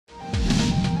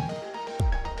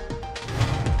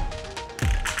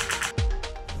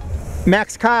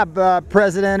Max Cobb,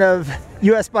 president of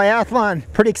US Biathlon,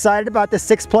 pretty excited about the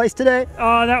 6th place today?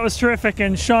 Oh, that was terrific,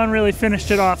 and Sean really finished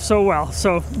it off so well.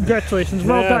 So congratulations,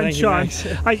 well done, Sean.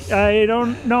 I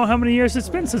don't know how many years it's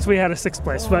been since we had a 6th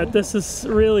place, but this is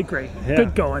really great. Yeah.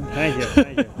 Good going. Thank you.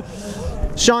 Thank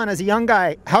you. Sean, as a young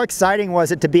guy, how exciting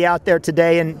was it to be out there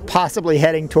today and possibly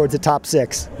heading towards the top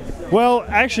 6? Well,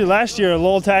 actually last year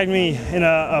Lowell tagged me in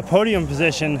a podium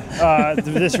position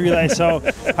this relay, so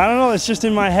I don't know, it's just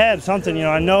in my head something, you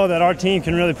know, I know that our team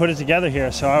can really put it together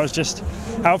here, so I was just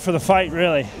out for the fight,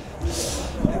 really.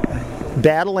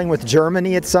 Battling with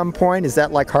Germany at some point, is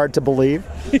that like hard to believe?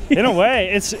 In a way,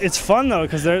 it's fun though,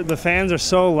 because the fans are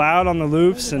so loud on the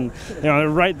loops, and you know, they're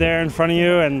right there in front of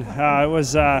you, and it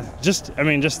was just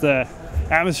the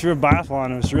atmosphere of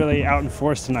biathlon was really out in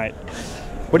force tonight.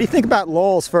 What do you think about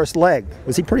Lowell's first leg?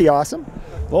 Was he pretty awesome?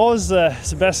 Lowell is the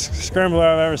best scrambler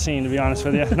I've ever seen, to be honest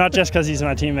with you. Not just because he's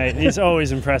my teammate. He's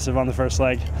always impressive on the first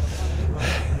leg.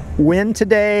 Wind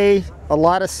today, a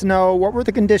lot of snow. What were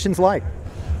the conditions like?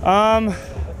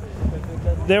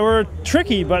 They were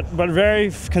tricky, but very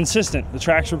consistent. The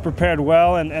tracks were prepared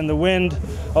well, and the wind,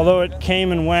 although it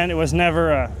came and went, it was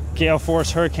never a gale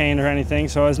force hurricane or anything,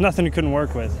 so it was nothing you couldn't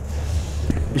work with.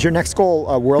 Is your next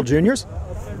goal World Juniors?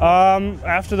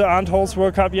 After the Antholz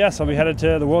World Cup, yes, I'll be headed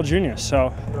to the World Juniors.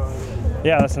 So,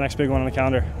 yeah, that's the next big one on the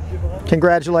calendar.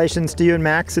 Congratulations to you and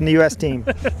Max and the US team.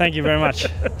 Thank you very much.